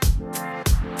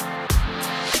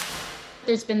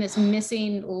there's been this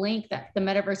missing link that the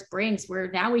metaverse brings, where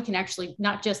now we can actually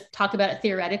not just talk about it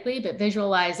theoretically, but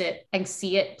visualize it and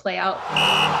see it play out.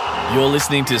 You're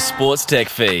listening to Sports Tech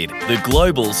Feed, the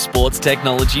global sports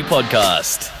technology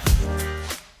podcast.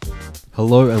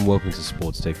 Hello and welcome to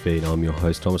Sports Tech Feed. I'm your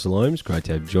host, Thomas Alomes. Great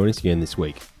to have you join us again this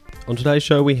week. On today's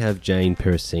show, we have Jane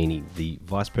Perricini, the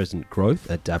Vice President Growth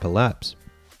at Dapper Labs.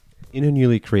 In her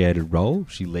newly created role,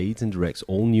 she leads and directs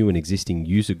all new and existing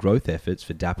user growth efforts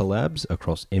for Dapper Labs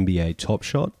across NBA Top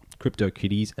Shot,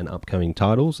 CryptoKitties and upcoming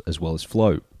titles, as well as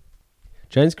Flow.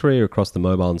 Jane's career across the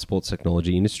mobile and sports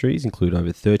technology industries include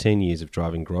over 13 years of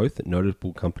driving growth at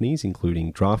notable companies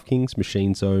including DraftKings,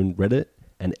 Machine Zone, Reddit,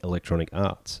 and Electronic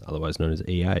Arts, otherwise known as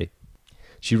EA.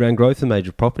 She ran growth for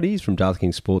major properties from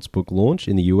DraftKings Sportsbook launch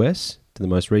in the US to the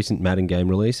most recent Madden game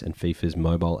release and FIFA's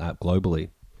mobile app globally.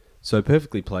 So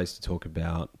perfectly placed to talk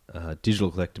about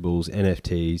digital collectibles,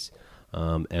 NFTs,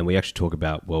 and we actually talk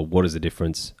about, well, what is the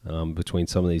difference between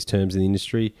some of these terms in the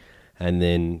industry, and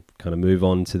then kind of move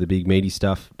on to the big meaty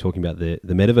stuff, talking about the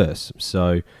metaverse.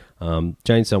 So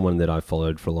Jane's someone that I've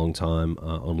followed for a long time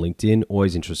on LinkedIn,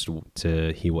 always interested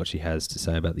to hear what she has to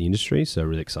say about the industry, so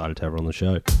really excited to have her on the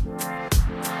show.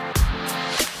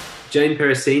 Jane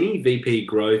Perricini, VP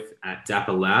Growth at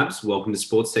Dapper Labs. Welcome to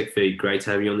Sports Tech Feed. Great to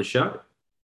have you on the show.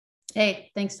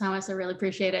 Hey, thanks, Thomas. I really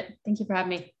appreciate it. Thank you for having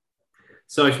me.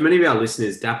 So for many of our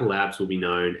listeners, Dapper Labs will be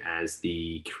known as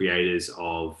the creators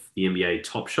of the NBA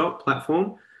Top Shot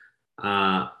platform.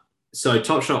 So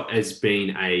Top Shot has been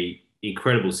an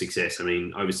incredible success. I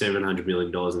mean, over $700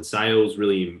 million in sales,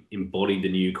 really embodied the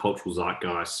new cultural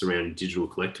zeitgeist surrounding digital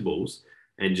collectibles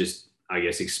and just, I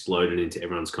guess, exploded into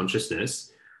everyone's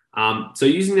consciousness. So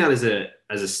using that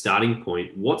as a starting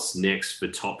point, what's next for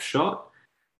Top Shot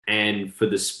and for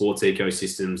the sports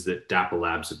ecosystems that Dapper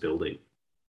Labs are building?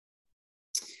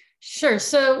 Sure.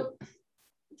 So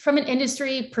from an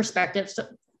industry perspective, so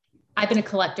I've been a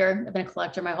collector. I've been a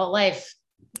collector my whole life,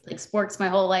 like sports my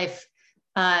whole life.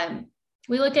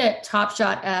 We look at Top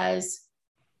Shot as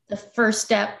the first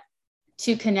step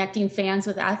to connecting fans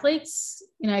with athletes.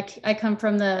 You know, I come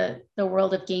from the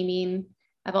world of gaming.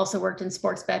 I've also worked in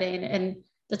sports betting, and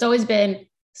there's always been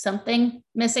something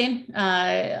missing,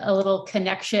 a little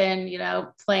connection, you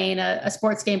know, playing a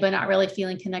sports game, but not really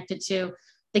feeling connected to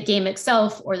the game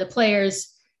itself or the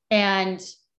players. And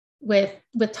with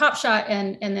Top Shot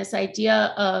and this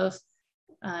idea of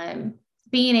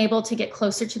being able to get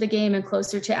closer to the game and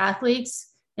closer to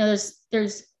athletes, you know,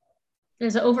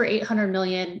 there's over 800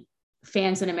 million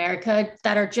fans in America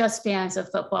that are just fans of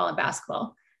football and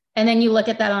basketball. And then you look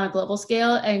at that on a global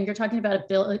scale, and you're talking about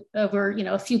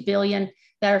a few billion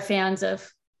that are fans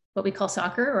of what we call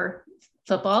soccer or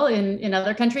football in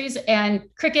other countries, and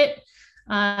cricket,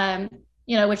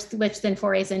 you know, which then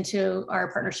forays into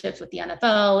our partnerships with the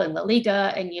NFL and La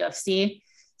Liga and UFC.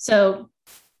 So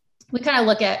we kind of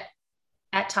look at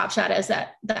Top Shot as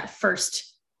that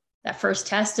first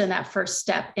test and that first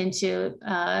step into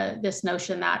this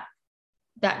notion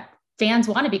that fans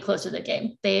want to be closer to the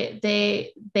game.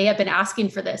 They have been asking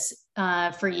for this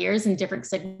for years in different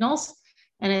signals.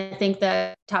 And I think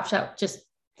that Top Shot just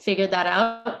figured that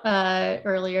out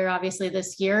earlier, obviously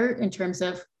this year, in terms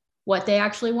of what they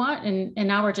actually want. And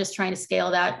now we're just trying to scale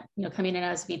that, you know, coming in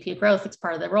as VP growth, it's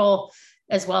part of the role,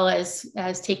 as well as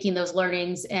taking those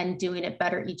learnings and doing it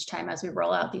better each time as we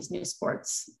roll out these new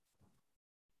sports.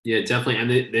 Yeah, definitely.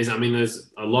 And there's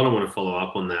a lot I want to follow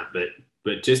up on that,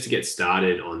 but just to get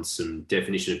started on some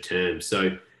definition of terms.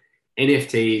 So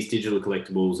NFTs, digital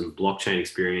collectibles, and blockchain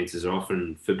experiences are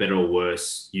often, for better or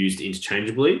worse, used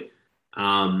interchangeably.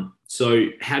 So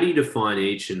how do you define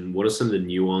each, and what are some of the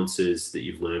nuances that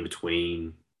you've learned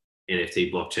between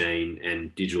NFT, blockchain,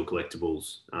 and digital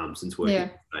collectibles since working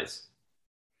in the space?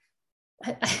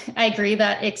 I agree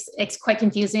that it's quite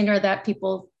confusing, or that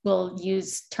people will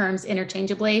use terms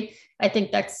interchangeably. I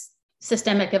think that's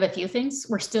systemic of a few things.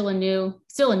 We're still a new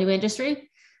industry.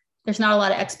 There's not a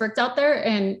lot of experts out there,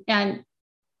 and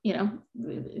you know,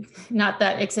 not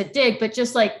that it's a dig, but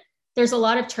just like there's a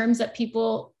lot of terms that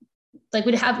people like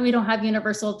we don't have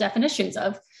universal definitions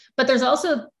of. But there's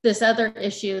also this other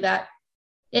issue that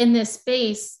in this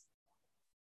space,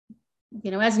 you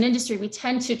know, as an industry, we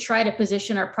tend to try to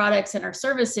position our products and our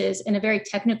services in a very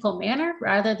technical manner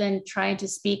rather than trying to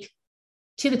speak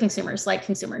to the consumers like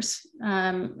consumers.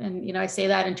 And, you know, I say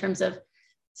that in terms of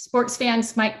sports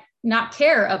fans might not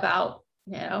care about,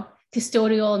 you know,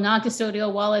 custodial,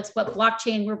 non-custodial wallets, what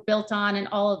blockchain we're built on and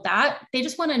all of that. They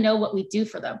just want to know what we do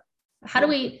for them. How do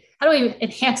we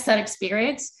enhance that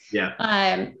experience? Yeah.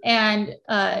 And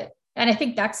I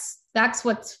think that's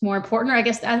what's more important, or I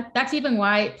guess that's even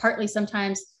why partly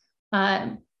sometimes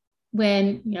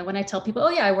when I tell people, oh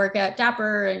yeah, I work at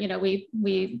Dapper, and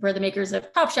we're the makers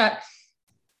of Top Shot,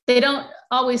 they don't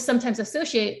always sometimes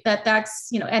associate that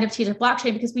that's NFTs or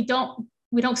blockchain, because we don't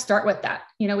start with that.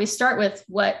 We start with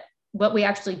what we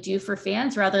actually do for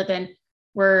fans, rather than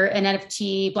we're an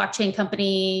NFT blockchain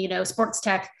company, sports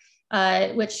tech,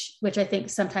 which I think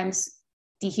sometimes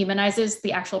dehumanizes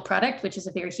the actual product, which is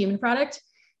a very human product.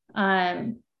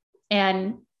 And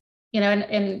I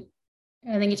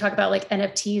think you talk about like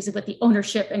NFTs with the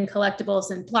ownership and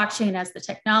collectibles, and blockchain as the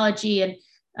technology. And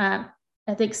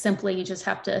I think simply you just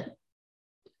have to,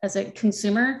 as a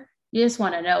consumer, you just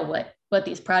want to know what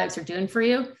these products are doing for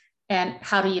you, and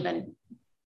how to even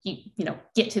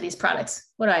get to these products.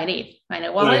 What do I need? I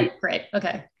know wallet. Great.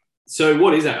 Okay. So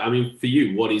what is that? I mean, for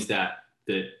you, what is that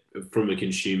from a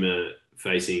consumer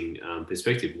facing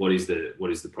perspective, what is the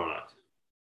product?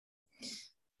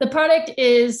 The product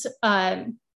is a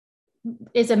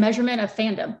measurement of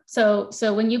fandom. So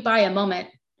when you buy a moment,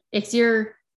 it's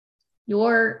your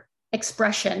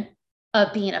expression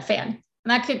of being a fan,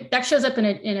 and that shows up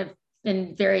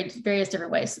in various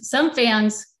different ways. Some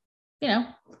fans,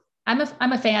 I'm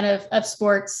a fan of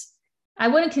sports. I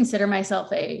wouldn't consider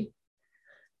myself a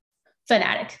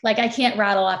fanatic. Like, I can't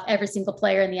rattle off every single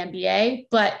player in the NBA,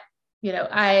 but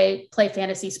I play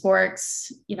fantasy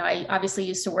sports. I obviously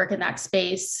used to work in that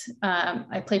space.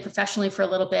 I played professionally for a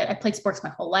little bit. I played sports my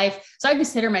whole life. So I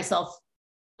consider myself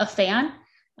a fan.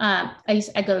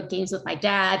 I go to games with my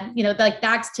dad, like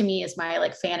that's, to me, is my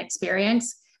like fan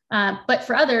experience. But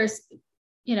for others,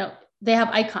 they have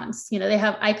icons, they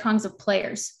have icons of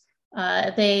players.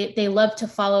 They love to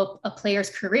follow a player's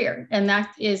career, and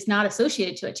that is not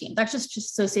associated to a team. That's just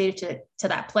associated to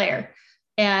that player.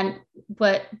 And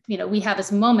what we have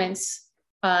as moments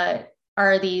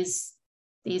are these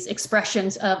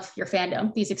expressions of your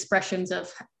fandom, these expressions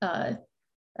of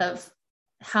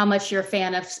how much you're a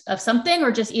fan of something,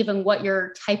 or just even what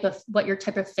your type of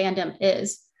fandom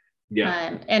is.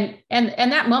 Yeah. And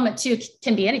that moment too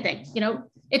can be anything.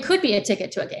 It could be a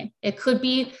ticket to a game. It could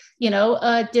be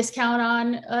a discount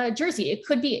on a jersey. It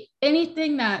could be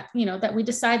anything that that we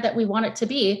decide that we want it to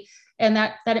be, and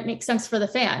that it makes sense for the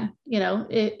fan.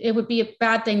 It would be a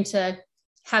bad thing to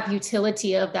have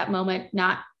utility of that moment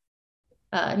not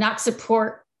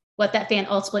support what that fan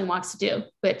ultimately wants to do,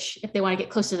 which, if they want to get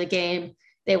close to the game,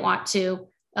 they want to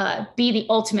be the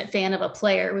ultimate fan of a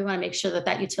player. We want to make sure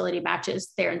that utility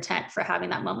matches their intent for having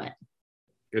that moment.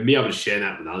 And be able to share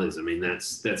that with others. I mean,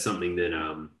 that's something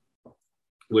that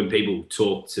when people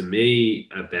talk to me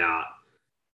about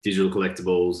digital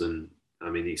collectibles and,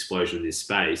 the explosion of this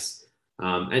space,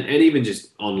 and even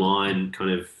just online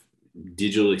kind of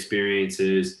digital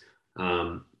experiences,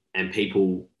 and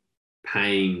people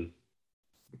paying,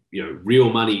 real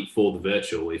money for the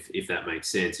virtual, if that makes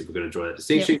sense, if we're going to draw that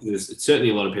distinction. Yep. There's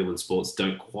certainly a lot of people in sports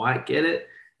don't quite get it.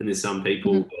 And there's some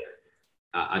people that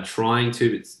are trying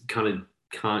to, but kind of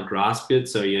can't grasp it.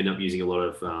 So you end up using a lot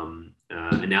of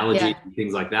analogies and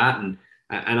things like that. And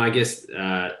I guess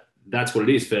that's what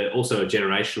it is, for also a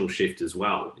generational shift as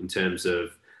well, in terms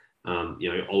of,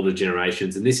 older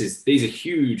generations. And these are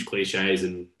huge cliches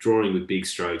and drawing with big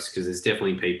strokes, because there's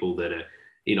definitely people that are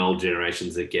in old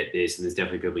generations that get this, and there's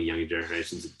definitely people in younger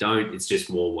generations that don't. It's just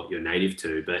more what you're native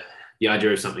to. But the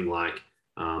idea of something like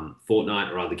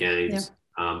Fortnite or other games,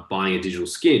 buying a digital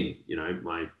skin,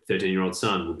 my 13-year-old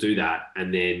son will do that,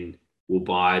 and then will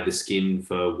buy the skin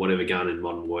for whatever gun in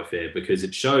Modern Warfare, because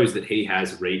it shows that he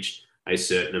has reached a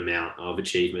certain amount of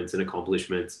achievements and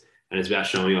accomplishments, and it's about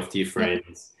showing off to your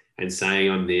friends and saying,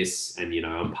 I'm this, and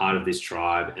I'm part of this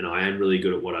tribe, and I am really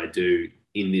good at what I do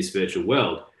in this virtual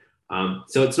world.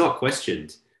 So it's not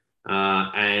questioned.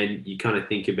 And you kind of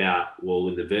think about, well,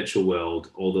 in the virtual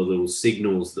world, all the little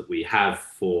signals that we have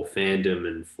for fandom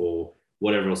and for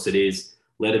whatever else it is,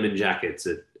 Letterman jackets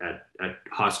at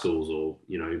high schools, or,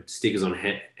 stickers on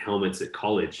helmets at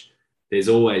college. There's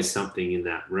always something in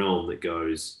that realm that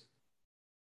goes,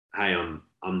 hey,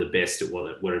 I'm the best at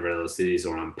whatever else it is,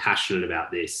 or I'm passionate about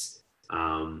this.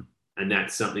 And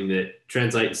that's something that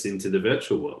translates into the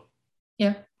virtual world.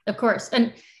 Yeah, of course.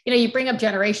 And, you bring up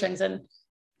generations, and,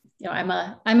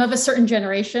 I'm of a certain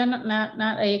generation,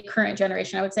 not a current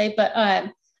generation, I would say,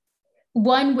 but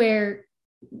one where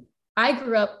I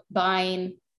grew up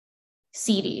buying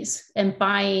CDs and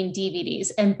buying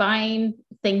DVDs and buying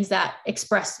things that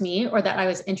expressed me or that I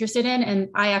was interested in. And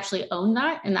I actually owned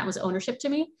that, and that was ownership to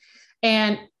me.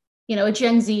 And, a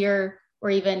Gen Z or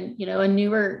even, a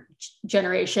newer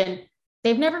generation,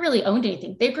 they've never really owned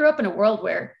anything. They grew up in a world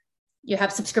where you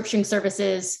have subscription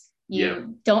services,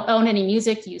 you don't own any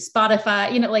music, you use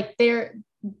Spotify, like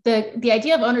the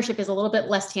idea of ownership is a little bit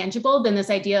less tangible than this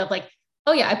idea of like,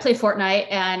 oh yeah, I play Fortnite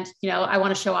and, I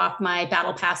want to show off my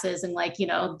battle passes and like,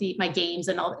 my games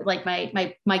and all like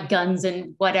my guns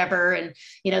and whatever. And,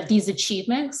 these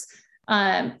achievements.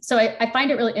 So I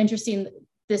find it really interesting,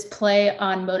 this play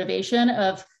on motivation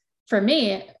of, for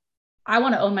me, I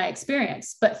want to own my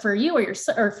experience, but for you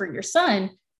or for your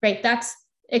son, right,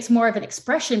 it's more of an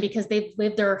expression because they've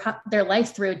lived their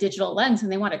life through a digital lens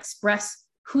and they want to express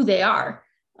who they are.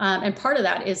 And part of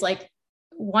that is like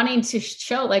wanting to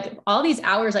show like all these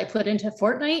hours I put into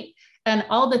Fortnite and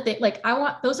all that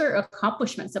those are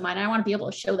accomplishments of mine. I want to be able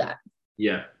to show that.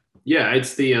 Yeah. Yeah.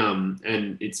 It's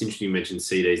and it's interesting you mentioned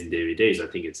CDs and DVDs. I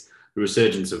think it's the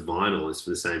resurgence of vinyl is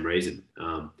for the same reason.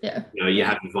 You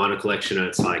have a vinyl collection and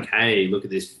it's like, hey, look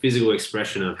at this physical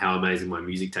expression of how amazing my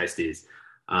music taste is.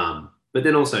 But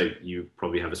then also you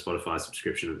probably have a Spotify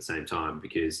subscription at the same time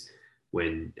because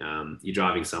when you're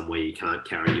driving somewhere, you can't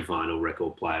carry your vinyl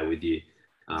record player with you.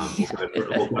 Or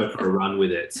go for a run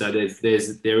with it. So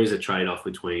there is a trade-off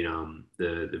between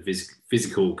the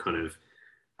physical kind of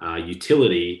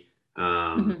utility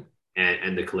and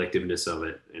the collectiveness of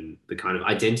it and the kind of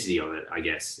identity of it, I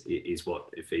guess, is what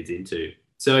it feeds into.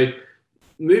 So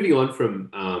moving on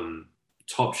from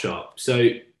Top Shot. So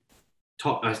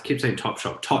I keep saying Top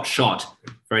Shot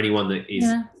for anyone that is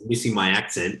missing my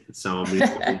accent. So I'm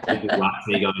like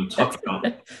me going Top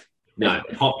Shot. No,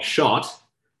 Top Shot.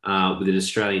 With an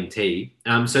Australian T.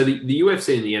 So the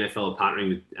UFC and the NFL are partnering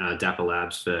with Dapper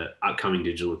Labs for upcoming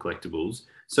digital collectibles.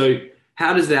 So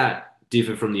how does that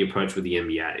differ from the approach with the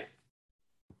NBA?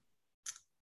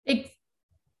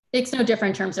 It's no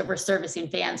different in terms of we're servicing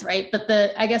fans, right? But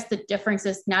I guess the difference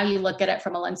is now you look at it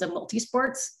from a lens of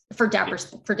multi-sports for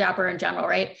Dapper in general,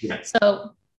 right? Yeah.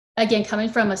 So again, coming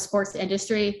from a sports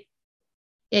industry,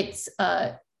 it's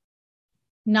the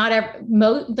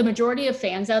majority of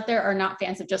fans out there are not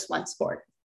fans of just one sport.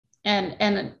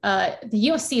 And the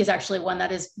UFC is actually one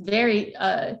that is very,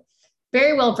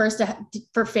 very well versed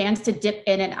for fans to dip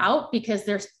in and out because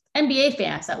there's NBA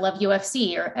fans that love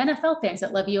UFC or NFL fans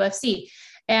that love UFC.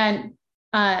 And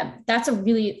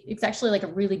it's actually like a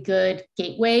really good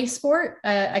gateway sport.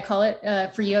 I call it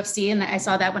for UFC. And I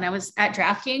saw that when I was at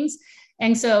DraftKings.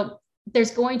 And so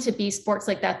there's going to be sports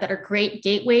like that are great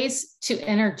gateways to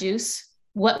introduce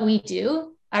what we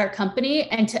do at our company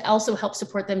and to also help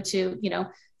support them to,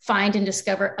 find and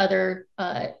discover other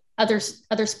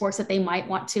sports that they might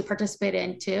want to participate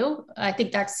in too. I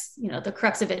think that's, the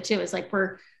crux of it too, is like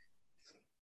we're,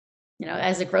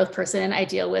 as a growth person, I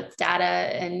deal with data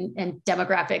and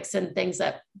demographics and things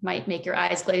that might make your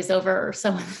eyes glaze over, or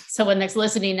someone that's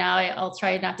listening now, I'll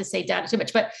try not to say data too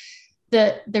much, but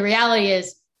the reality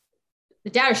is the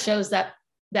data shows that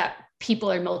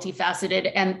people are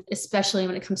multifaceted, and especially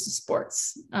when it comes to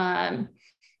sports.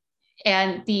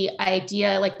 And the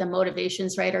idea, like the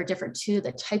motivations, right, are different too.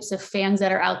 The types of fans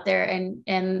that are out there,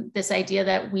 and this idea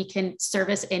that we can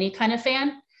service any kind of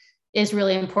fan is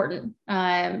really important.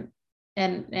 And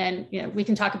we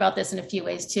can talk about this in a few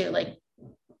ways too. Like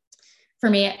for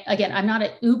me, again, I'm not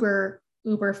an uber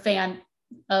fan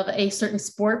of a certain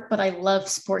sport, but I love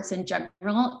sports in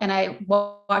general. And I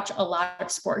watch a lot of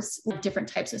sports, different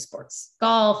types of sports,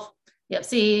 golf,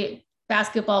 UFC,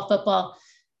 basketball, football.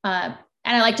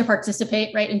 And I like to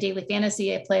participate, right, in daily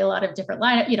fantasy. I play a lot of different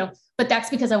lineup, but that's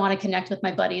because I want to connect with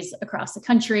my buddies across the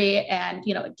country. And,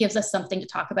 it gives us something to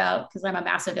talk about because I'm a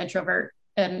massive introvert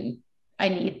and I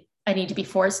need to be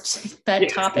forced fed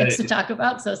topics to talk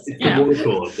about. So, the water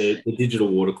cooler, the digital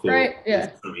water cooler, right?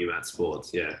 Yeah. Something about sports.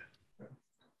 Yeah.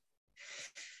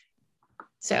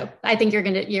 So I think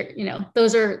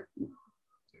those are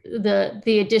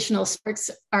the additional sports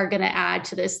are going to add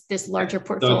to this larger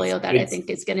portfolio that I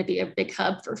think is going to be a big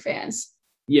hub for fans.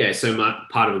 Yeah. So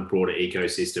part of a broader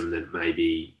ecosystem that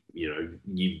maybe,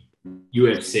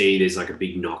 UFC, there's like a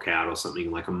big knockout or something,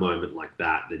 like a moment like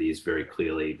that is very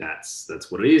clearly that's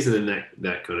what it is. And then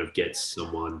that kind of gets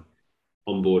someone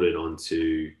onboarded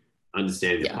onto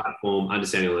understanding the platform,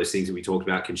 understanding all those things that we talked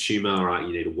about, consumer, all right,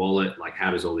 you need a wallet, like how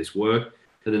does all this work?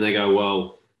 And then they go,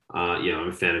 well, I'm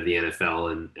a fan of the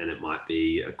NFL and it might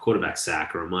be a quarterback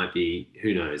sack, or it might be,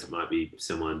 who knows, it might be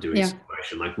someone doing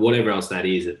situation, like whatever else that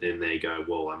is. And then they go,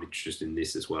 well, I'm interested in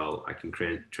this as well. I can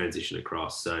transition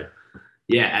across. So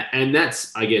yeah. And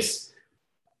that's, I guess,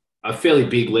 a fairly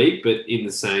big leap, but in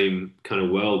the same kind of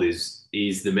world is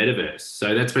the metaverse.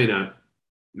 So that's been a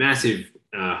massive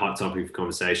hot topic of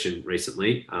conversation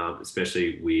recently,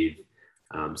 especially with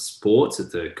sports,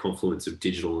 at the confluence of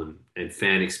digital and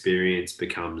fan experience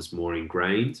becomes more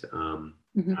ingrained. I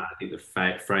think the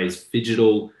phrase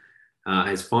phygital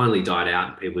has finally died out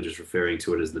and people are just referring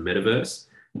to it as the metaverse.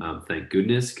 Thank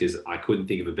goodness, because I couldn't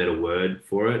think of a better word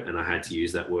for it, and I had to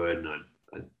use that word, and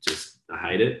I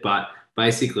hate it. But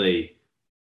basically,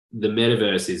 the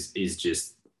metaverse is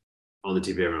just on the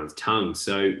tip of everyone's tongue.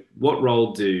 So, what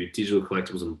role do digital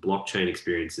collectibles and blockchain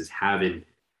experiences have in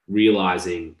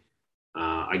realizing,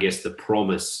 I guess, the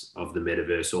promise of the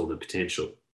metaverse or the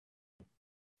potential?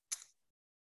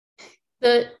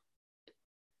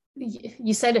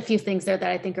 You said a few things there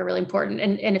that I think are really important,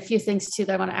 and a few things too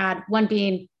that I want to add. One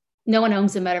being, no one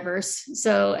owns the metaverse.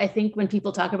 So I think when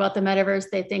people talk about the metaverse,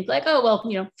 they think like, oh, well,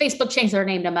 Facebook changed their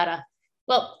name to Meta.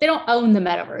 Well, they don't own the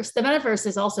metaverse. The metaverse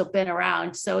has also been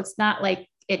around. So it's not like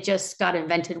it just got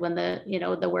invented when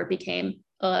the word became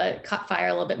caught fire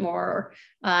a little bit more.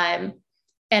 And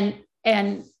the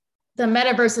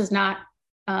metaverse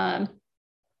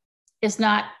is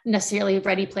not necessarily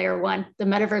Ready Player One. The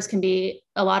metaverse can be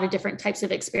a lot of different types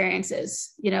of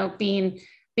experiences.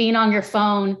 Being on your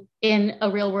phone in a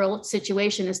real world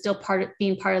situation is still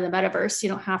being part of the metaverse. You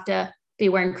don't have to be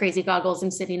wearing crazy goggles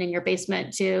and sitting in your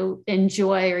basement to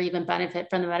enjoy or even benefit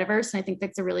from the metaverse. And I think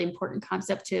that's a really important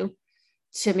concept to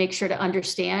make sure to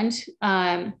understand.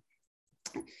 And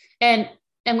when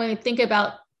we think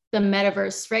about the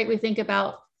metaverse, right, we think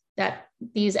about that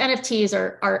these NFTs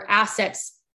are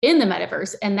assets in the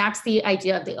metaverse. And that's the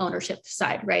idea of the ownership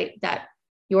side, right? That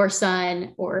your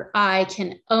son or I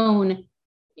can own,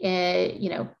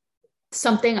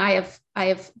 something I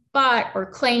have bought or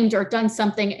claimed or done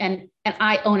something, and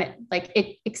I own it. Like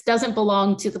it doesn't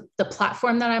belong to the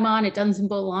platform that I'm on. It doesn't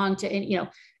belong to,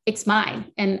 it's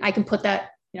mine. And I can put that,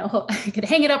 I could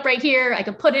hang it up right here. I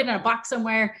could put it in a box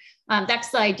somewhere. That's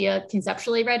the idea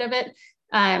conceptually, right, of it.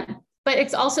 But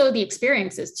it's also the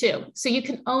experiences too. So you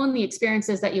can own the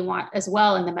experiences that you want as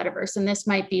well in the metaverse. And this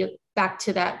might be back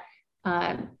to that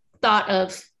thought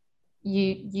of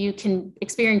you can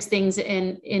experience things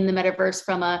in the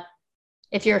metaverse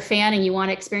if you're a fan and you want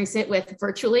to experience it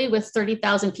virtually with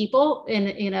 30,000 people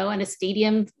in a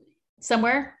stadium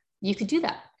somewhere, you could do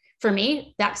that. For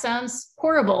me, that sounds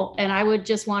horrible. And I would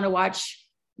just want to watch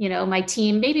my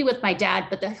team, maybe with my dad,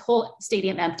 but the whole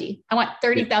stadium empty. I want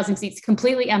 30,000 seats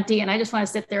completely empty. And I just want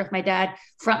to sit there with my dad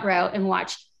front row and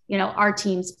watch, our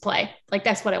teams play. Like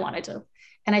that's what I want to do.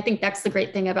 And I think that's the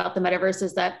great thing about the metaverse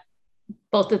is that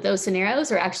both of those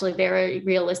scenarios are actually very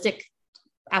realistic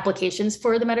applications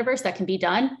for the metaverse that can be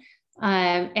done.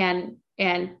 And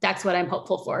that's what I'm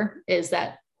hopeful for, is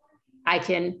that I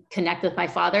can connect with my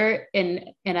father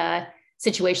in a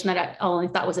situation that I only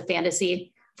thought was a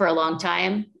fantasy for a long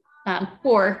time,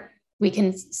 or we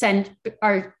can send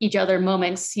each other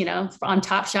moments, on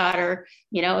Top Shot or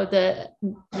our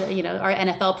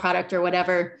NFL product or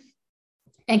whatever,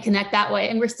 and connect that way.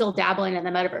 And we're still dabbling in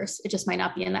the metaverse. It just might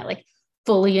not be in that like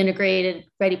fully integrated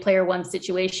Ready Player One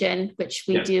situation, which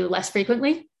we do less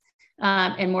frequently,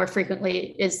 and more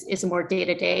frequently is a more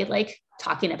day-to-day, like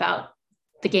talking about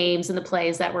the games and the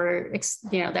plays that were,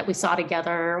 that we saw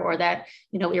together, or that,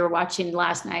 we were watching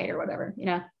last night or whatever,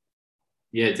 Yeah,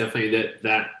 definitely.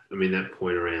 That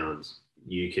point around,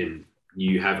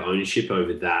 you have ownership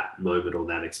over that moment or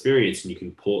that experience, and you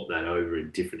can port that over in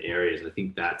different areas. I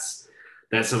think that's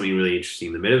something really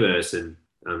interesting in the metaverse. And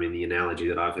the analogy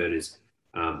that I've heard is,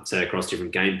 say across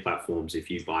different game platforms, if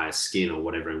you buy a skin or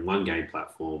whatever in one game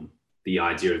platform, the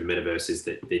idea of the metaverse is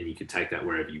that then you can take that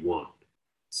wherever you want.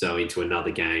 So into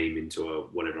another game, into a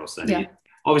whatever else that is.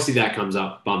 Obviously that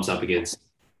bumps up against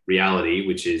reality,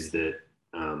 which is that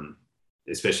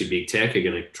especially big tech are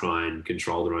going to try and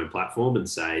control their own platform and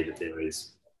say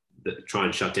that try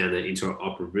and shut down that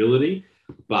interoperability.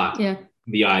 But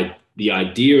the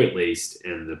idea, at least,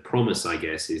 and the promise, I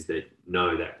guess, is that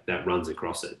that runs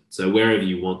across it. So wherever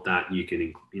you want that, you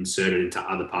can insert it into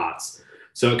other parts.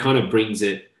 So it kind of brings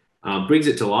it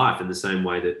to life in the same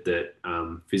way that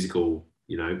physical,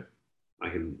 I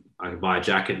can buy a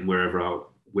jacket and wherever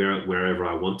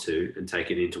I want to, and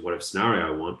take it into whatever scenario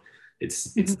I want.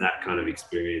 It's that kind of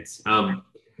experience.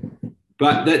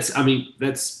 But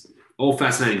that's all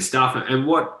fascinating stuff. And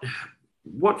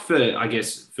what for, I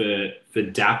guess, for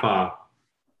Dapper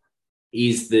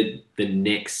is the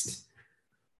next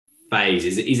phase?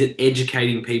 Is it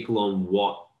educating people on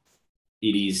what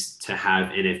it is to have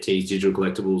NFTs, digital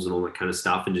collectibles, and all that kind of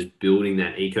stuff, and just building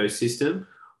that ecosystem?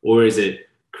 Or is it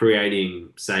creating,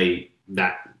 say,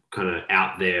 that kind of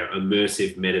out there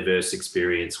immersive metaverse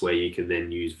experience where you can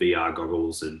then use VR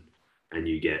goggles and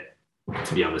you get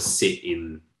to be able to sit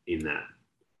in that?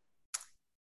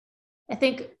 I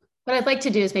think what I'd like to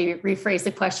do is maybe rephrase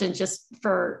the question just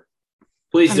for.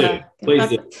 Please do. Please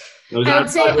do. I would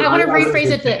say I want to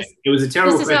rephrase it this. It was a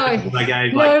terrible question I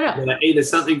gave. No. Either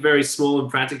something very small and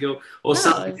practical or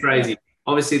something crazy.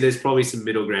 obviously there's probably some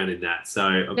middle ground in that.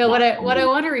 So no, what I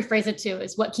want to rephrase it to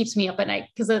is what keeps me up at night,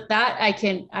 because that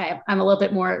I'm a little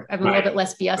bit more, I'm a little bit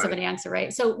less BS of an answer,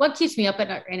 right? So what keeps me up at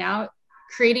night right now?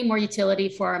 Creating more utility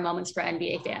for our Moments for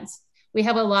NBA fans. We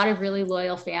have a lot of really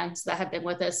loyal fans that have been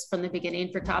with us from the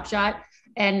beginning for Top Shot,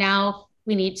 and now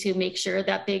we need to make sure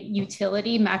that the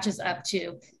utility matches up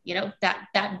to,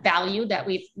 that value that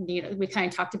we kind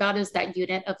of talked about, is that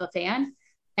unit of a fan.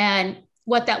 And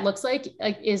what that looks like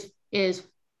is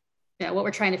what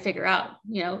we're trying to figure out,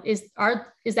 is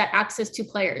that access to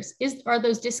players? Are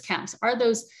those discounts? Are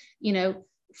those,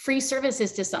 free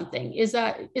services to something? Is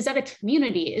that a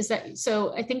community?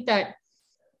 So I think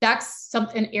that's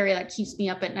an area that keeps me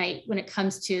up at night when it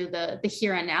comes to the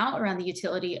here and now around the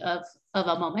utility of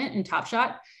a moment in Top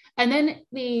Shot. And then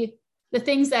the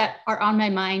things that are on my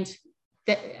mind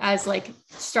that as like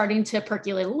starting to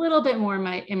percolate a little bit more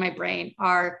in my brain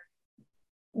are,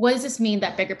 what does this mean,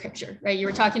 that bigger picture, right? You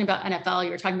were talking about NFL,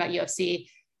 you were talking about UFC.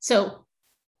 So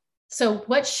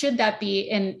what should that be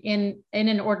in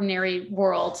an ordinary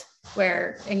world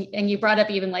where, and you brought up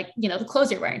even like, the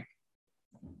clothes you're wearing.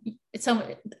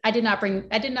 I did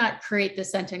not create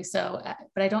this sentence. So,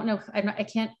 but I don't know,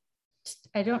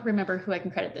 I don't remember who I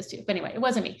can credit this to, but anyway, it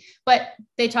wasn't me. But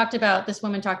this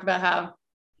woman talked about how,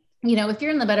 if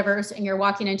you're in the metaverse and you're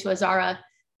walking into a Zara,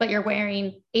 but you're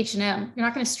wearing H&M, you're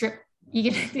not going to strip.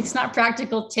 It's not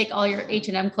practical to take all your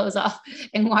H&M clothes off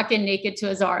and walk in naked to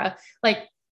a Zara. Like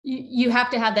you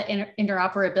have to have that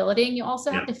interoperability, and you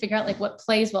also have to figure out like what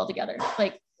plays well together.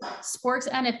 Like sports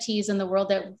NFTs in the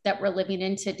world that we're living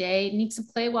in today needs to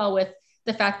play well with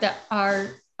the fact that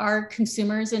our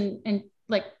consumers and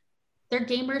like they're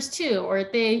gamers too, or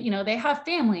they have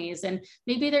families and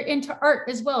maybe they're into art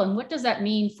as well. And what does that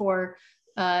mean for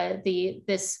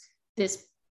this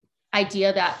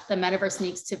idea that the metaverse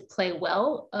needs to play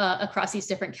well across these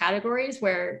different categories,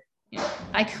 where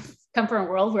I come from a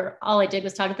world where all I did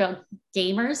was talk about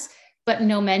gamers, but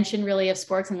no mention really of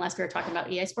sports unless we were talking about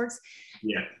EA Sports.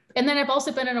 Yeah. And then I've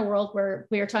also been in a world where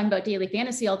we are talking about daily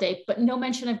fantasy all day, but no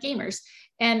mention of gamers.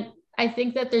 And I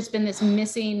think that there's been this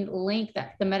missing link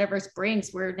that the metaverse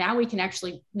brings, where now we can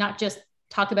actually not just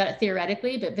talk about it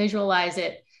theoretically, but visualize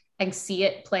it and see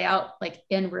it play out like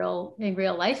in real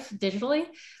life digitally.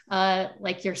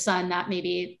 Like your son that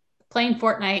maybe playing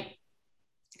Fortnite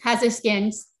has his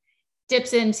skins,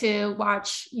 dips in to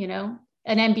watch,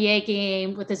 an NBA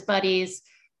game with his buddies,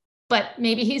 but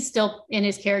maybe he's still in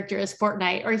his character as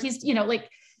Fortnite, or he's, the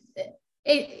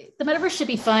metaverse should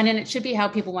be fun, and it should be how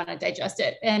people want to digest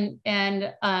it. And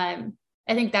I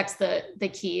think that's the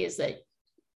key, is that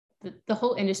the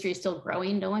whole industry is still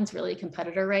growing. No one's really a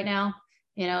competitor right now.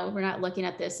 We're not looking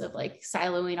at this of like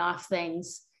siloing off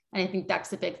things. And I think that's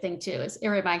the big thing too, is it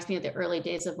reminds me of the early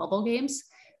days of mobile games,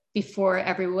 before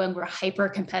everyone were hyper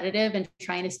competitive and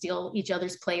trying to steal each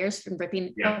other's players, from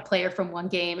ripping a player from one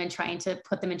game and trying to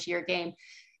put them into your game,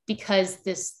 because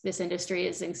this industry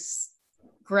is in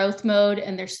growth mode,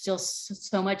 and there's still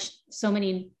so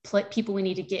many people we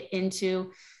need to get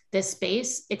into this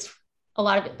space. It's a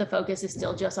lot of it, the focus is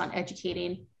still just on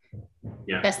educating.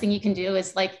 Best thing you can do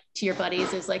is like to your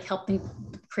buddies is like help them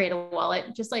create a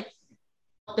wallet, just like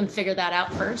help them figure that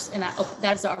out first, and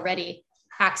that is already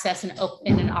access and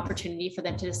an opportunity for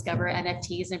them to discover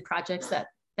NFTs and projects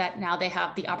that now they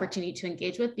have the opportunity to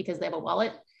engage with because they have a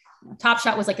wallet. Top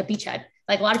Shot was like a beachhead.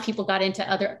 Like a lot of people got into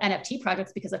other NFT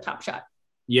projects because of Top Shot.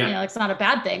 It's not a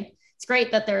bad thing. It's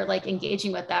great that they're like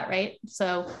engaging with that, right?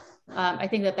 So I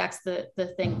think that's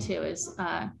the thing too, is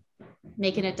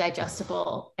making it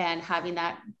digestible and having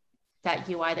that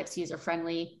UI that's user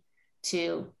friendly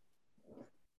to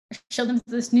show them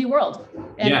this new world.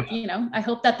 And I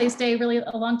hope that they stay really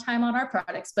a long time on our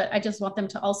products, but I just want them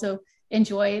to also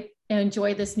enjoy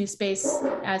this new space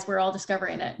as we're all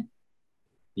discovering it.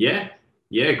 Great.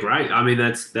 I mean,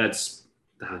 I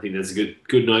think that's a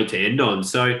good note to end on.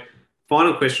 So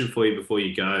final question for you before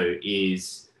you go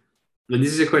is, and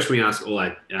this is a question we ask all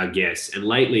our guests, and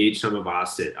lately each time I've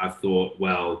asked it, I've thought,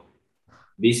 well,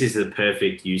 this is the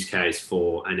perfect use case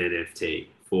for an NFT,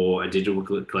 for a digital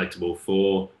collectible,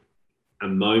 for a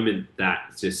moment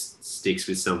that just sticks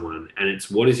with someone. And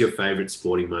it's, what is your favorite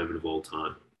sporting moment of all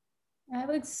time? I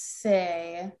would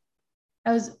say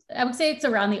it's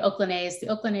around the Oakland A's. The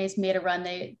Oakland A's made a run.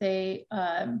 They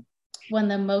won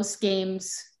the most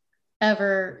games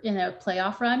ever in a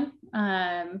playoff run.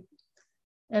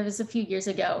 It was a few years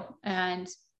ago, and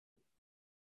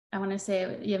I want to say,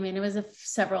 it was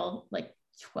several, like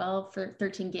 12 or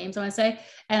 13 games, I want to say,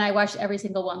 and I watched every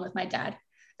single one with my dad,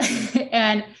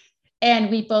 and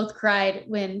we both cried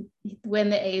when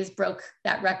the A's broke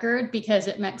that record, because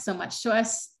it meant so much to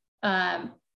us.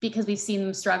 because we've seen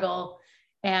them struggle.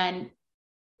 And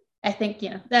I think,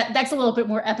 that's a little bit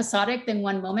more episodic than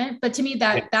one moment, but to me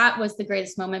that was the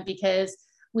greatest moment, because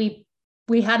we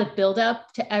had a build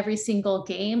up to every single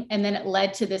game. And then it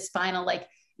led to this final,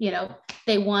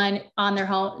 they won on their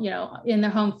home, in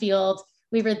their home field.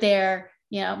 We were there,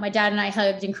 my dad and I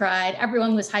hugged and cried.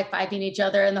 Everyone was high-fiving each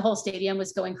other and the whole stadium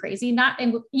was going crazy.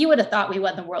 And you would have thought we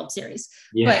won the World Series,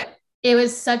 but it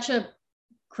was such a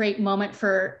great moment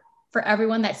for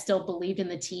everyone that still believed in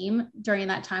the team during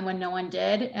that time when no one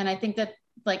did. And I think that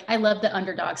I love the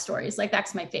underdog stories.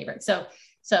 That's my favorite. So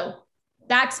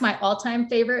that's my all-time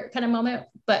favorite kind of moment.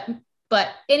 But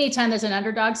anytime there's an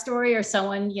underdog story or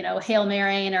someone, Hail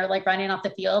Marrying or running off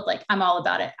the field, I'm all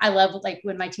about it. I love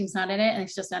when my team's not in it and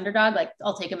it's just an underdog,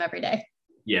 I'll take them every day.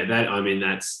 Yeah.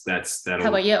 that's How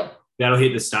about you? That'll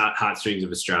hit the heartstrings of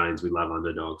Australians. We love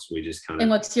underdogs. We just kind of. And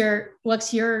what's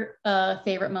your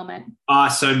favorite moment?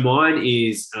 So mine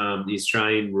is the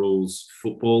Australian Rules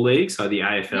Football League, so the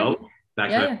AFL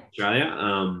back home in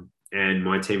Australia. And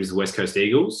my team is the West Coast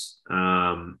Eagles,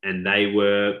 and they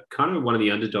were kind of one of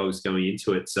the underdogs going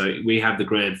into it. So we have the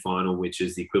grand final, which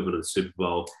is the equivalent of the Super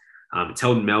Bowl. It's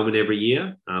held in Melbourne every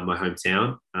year, my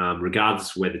hometown,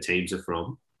 regardless of where the teams are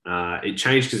from. It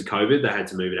changed because of COVID. They had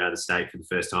to move it out of the state for the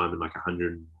first time in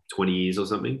 120 years or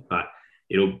something, but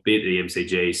it'll be at the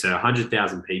MCG. So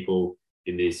 100,000 people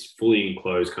in this fully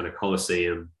enclosed kind of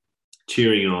coliseum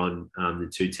cheering on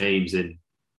the two teams. And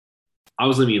I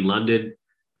was living in London.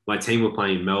 My team were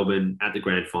playing in Melbourne at the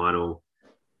grand final.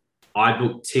 I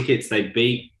booked tickets. They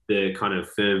beat the kind of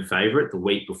firm favourite the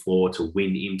week before to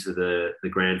win into the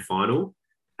grand final.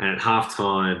 And at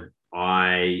halftime,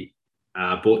 I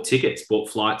bought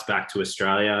flights back to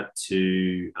Australia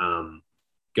to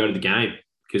go to the game,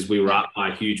 because we were up by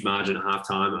a huge margin at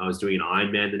halftime. I was doing an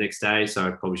Ironman the next day, so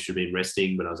I probably should have been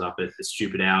resting, but I was up at a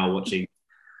stupid hour watching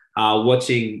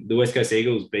the West Coast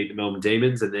Eagles beat the Melbourne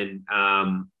Demons.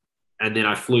 And then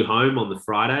I flew home on the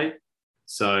Friday.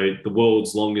 So the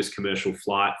world's longest commercial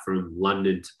flight from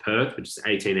London to Perth, which is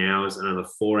 18 hours, another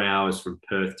 4 hours from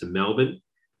Perth to Melbourne.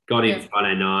 Got in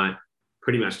Friday night,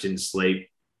 pretty much didn't sleep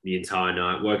the entire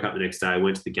night. Woke up the next day,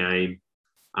 went to the game,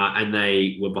 and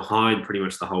they were behind pretty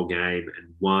much the whole game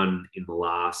and won in the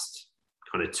last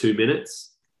kind of 2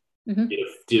 minutes. Mm-hmm.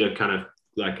 Did a kind of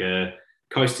a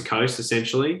coast to coast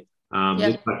essentially.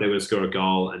 Looked like they were going to score a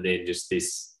goal, and then just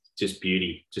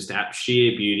beauty, just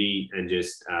sheer beauty, and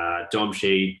just Dom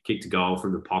Sheed kicked a goal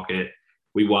from the pocket.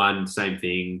 We won, same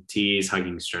thing, tears,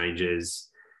 hugging strangers,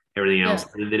 everything else.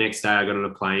 And then the next day I got on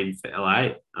a plane for LA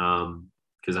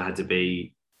because I had to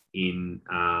be in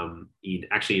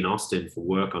Austin for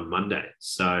work on Monday.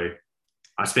 So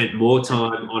I spent more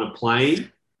time on a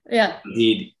plane than I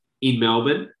did in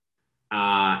Melbourne.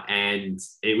 And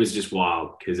it was just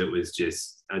wild, because it was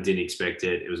just, I didn't expect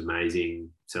it. It was amazing,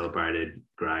 celebrated,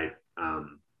 great.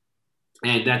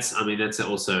 And that's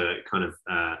also kind of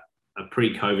a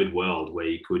pre-COVID world where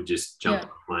you could just jump on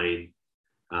a plane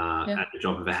at the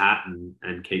drop of a hat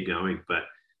and keep going. But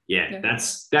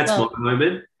that's my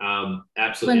moment.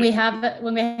 Absolutely.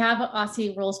 When we have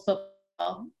Aussie Rules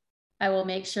football, I will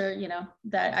make sure,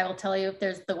 that I will tell you if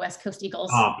there's the West Coast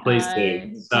Eagles. Oh, please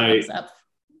do.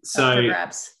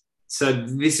 So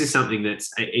this is something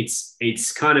that's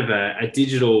it's kind of a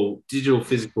digital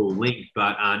physical link,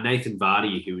 but Nathan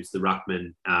Vardy, who was the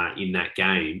ruckman in that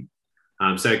game,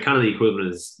 so kind of the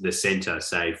equivalent of the centre,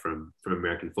 say from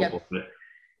American football, but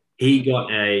he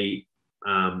got a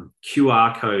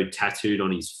QR code tattooed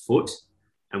on his foot,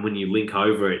 and when you link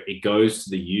over it, it goes to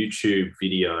the YouTube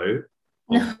video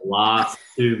of the last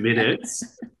 2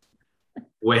 minutes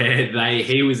where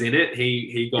he was in it.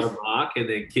 He got a mark and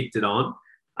then kicked it on.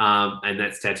 And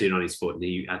that's tattooed on his foot.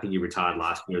 And I think he retired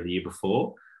last year or the year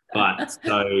before. But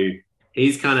so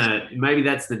he's kind of, maybe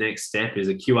that's the next step, is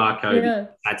a QR code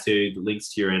tattooed,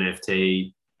 links to your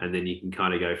NFT, and then you can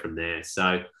kind of go from there.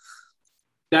 So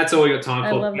that's all we got time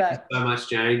for. I love that. Thank you so much,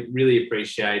 Jane. Really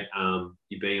appreciate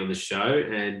you being on the show,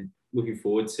 and looking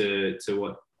forward to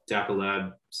what Dapper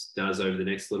Labs does over the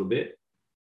next little bit.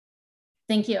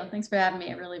 Thank you. Thanks for having me.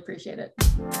 I really appreciate it.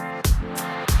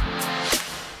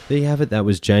 There you have it. That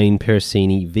was Jane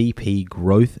Pericini, VP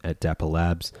Growth at Dapper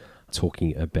Labs,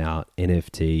 talking about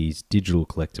NFTs, digital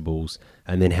collectibles,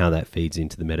 and then how that feeds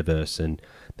into the metaverse. And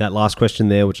that last question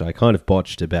there, which I kind of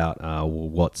botched about,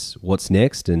 what's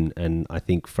next, and I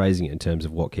think phrasing it in terms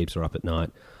of what keeps her up at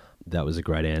night, that was a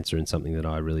great answer, and something that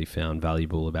I really found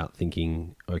valuable about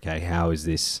thinking, okay, how is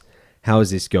this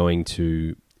going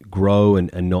to grow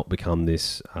and not become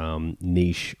this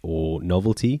niche or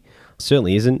novelty?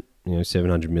 Certainly isn't.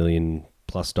 $700 million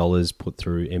plus put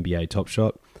through NBA Top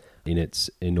Shot. in its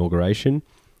inauguration,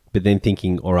 but then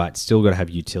thinking, all right, it's still got to have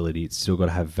utility, it's still got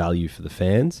to have value for the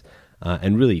fans,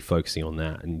 and really focusing on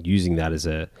that and using that as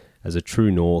a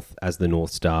true north, as the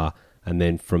North Star. And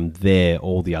then from there,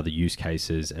 all the other use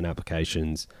cases and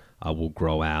applications will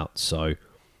grow out. So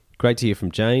great to hear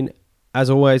from Jane. As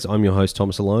always, I'm your host,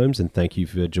 Thomas Alomes, and thank you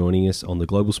for joining us on the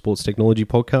Global Sports Technology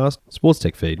Podcast, Sports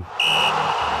Tech Feed.